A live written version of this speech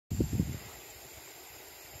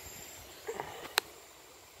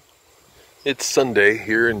It's Sunday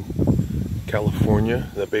here in California,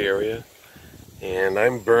 the Bay Area, and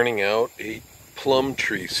I'm burning out a plum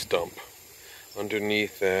tree stump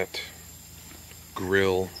underneath that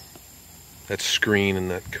grill, that screen, and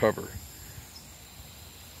that cover.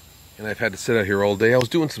 And I've had to sit out here all day. I was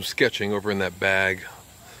doing some sketching over in that bag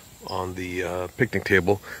on the picnic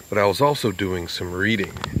table, but I was also doing some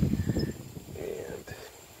reading. And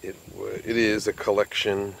it is a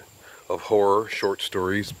collection of horror short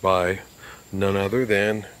stories by none other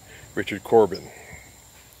than Richard Corben.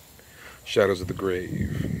 Shadows of the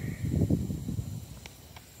Grave.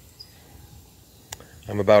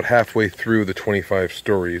 I'm about halfway through the 25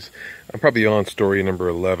 stories. I'm probably on story number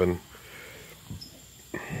 11.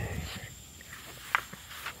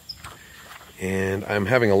 And I'm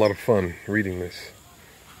having a lot of fun reading this.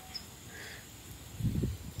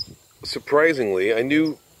 Surprisingly, I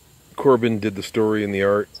knew Corben did the story and the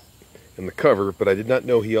art and the cover, but I did not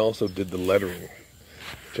know he also did the lettering,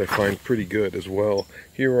 which I find pretty good as well.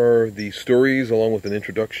 Here are the stories along with an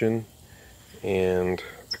introduction and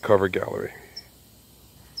a cover gallery.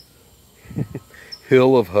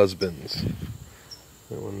 Hill of Husbands.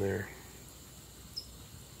 That one there.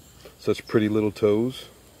 Such pretty little toes.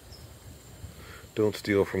 Don't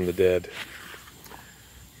steal from the dead.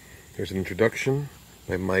 There's an introduction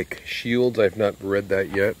by Mike Shields. I've not read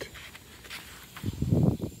that yet.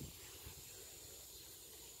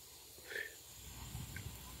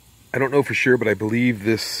 I don't know for sure, but I believe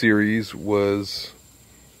this series was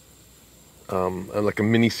like a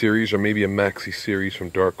mini-series or maybe a maxi-series from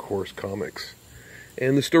Dark Horse Comics.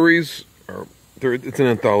 And the stories are, it's an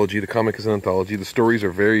anthology. The comic is an anthology. The stories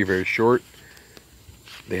are very, very short.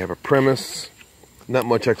 They have a premise, not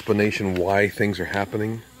much explanation why things are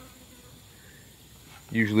happening.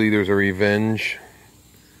 Usually there's a revenge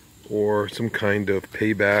or some kind of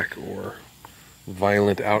payback or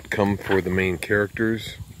violent outcome for the main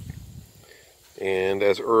characters. And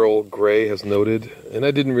as Earl Grey has noted, and I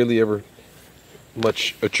didn't really ever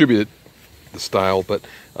much attribute the style, but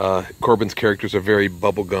Corben's characters are very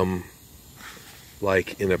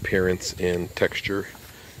bubblegum-like in appearance and texture.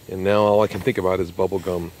 And now all I can think about is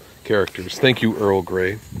bubblegum characters. Thank you, Earl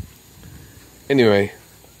Grey. Anyway,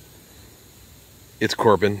 it's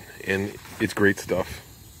Corben, and it's great stuff.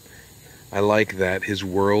 I like that his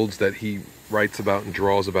worlds that he writes about and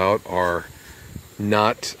draws about are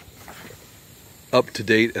not up to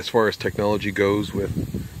date as far as technology goes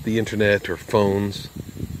with the internet or phones,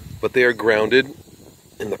 but they are grounded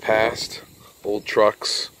in the past. Old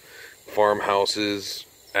trucks, farmhouses,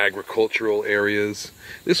 agricultural areas.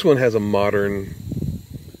 This one has a modern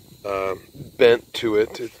bent to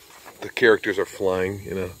it. The characters are flying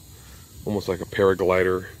in almost like a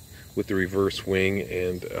paraglider with the reverse wing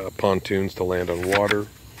and pontoons to land on water.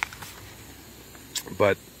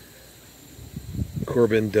 But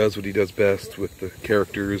Corben does what he does best with the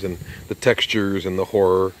characters and the textures and the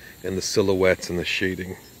horror and the silhouettes and the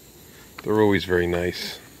shading. They're always very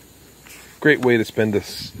nice. Great way to spend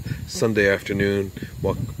this Sunday afternoon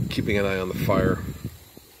while keeping an eye on the fire.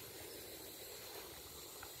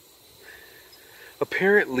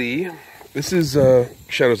 Apparently, this is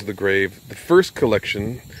Shadows of the Grave. The first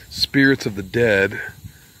collection, Spirits of the Dead,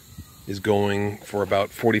 is going for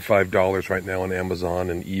about $45 right now on Amazon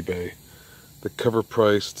and eBay. The cover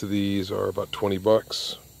price to these are about 20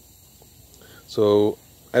 bucks. So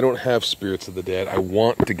I don't have Spirits of the Dead. I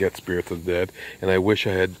want to get Spirits of the Dead, and I wish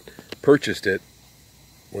I had purchased it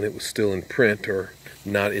when it was still in print or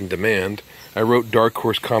not in demand. I wrote Dark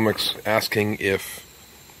Horse Comics asking if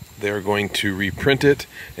they're going to reprint it,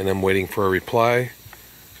 and I'm waiting for a reply.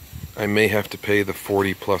 I may have to pay the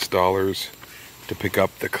 $40+ to pick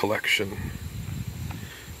up the collection.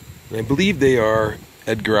 And I believe they are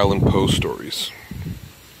Edgar Allan Poe stories,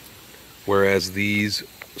 whereas these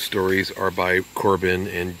stories are by Corben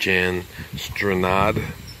and Jan Stranad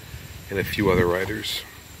and a few other writers.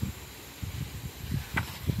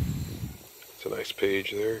 It's a nice page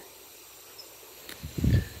there.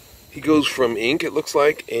 He goes from ink, it looks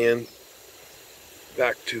like, and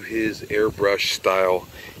back to his airbrush style,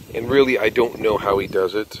 and really I don't know how he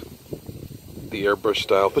does it. The airbrush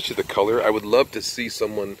style, especially the color. I would love to see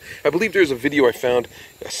someone. I believe there's a video I found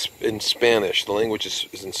in Spanish. The language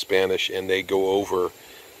is in Spanish, and they go over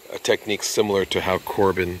a technique similar to how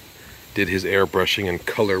Corben did his airbrushing and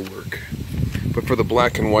color work. But for the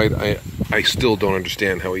black and white, I still don't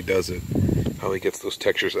understand how he does it, how he gets those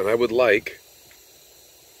textures. And I would like,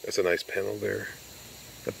 that's a nice panel there,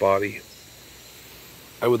 the body.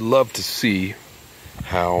 I would love to see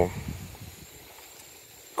how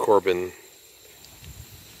Corben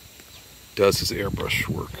does his airbrush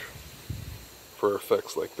work for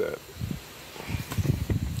effects like that.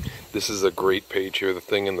 This is a great page here, The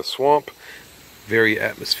Thing in the Swamp. Very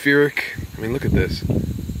atmospheric. I mean, look at this.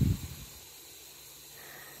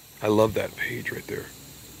 I love that page right there.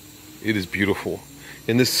 It is beautiful.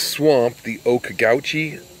 In this swamp, the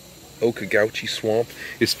Okagauchi swamp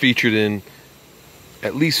is featured in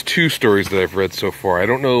at least 2 stories that I've read so far. I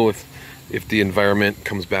don't know if the environment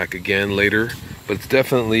comes back again later, but it's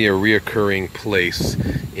definitely a reoccurring place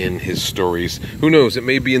in his stories. Who knows, it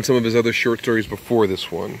may be in some of his other short stories before this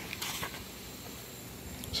one.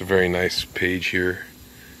 It's a very nice page here.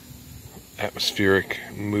 Atmospheric,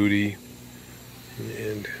 moody,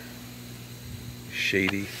 and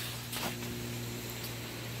shady.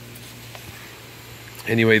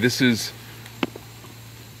 Anyway, this is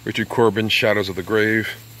Richard Corben, Shadows of the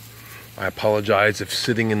Grave. I apologize if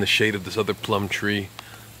sitting in the shade of this other plum tree,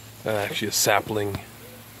 actually a sapling,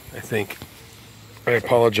 I think. I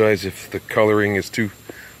apologize if the coloring is too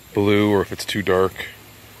blue or if it's too dark.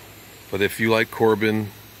 But if you like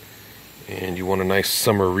Corben and you want a nice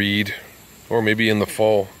summer read, or maybe in the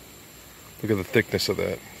fall, look at the thickness of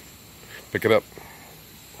that. Pick it up.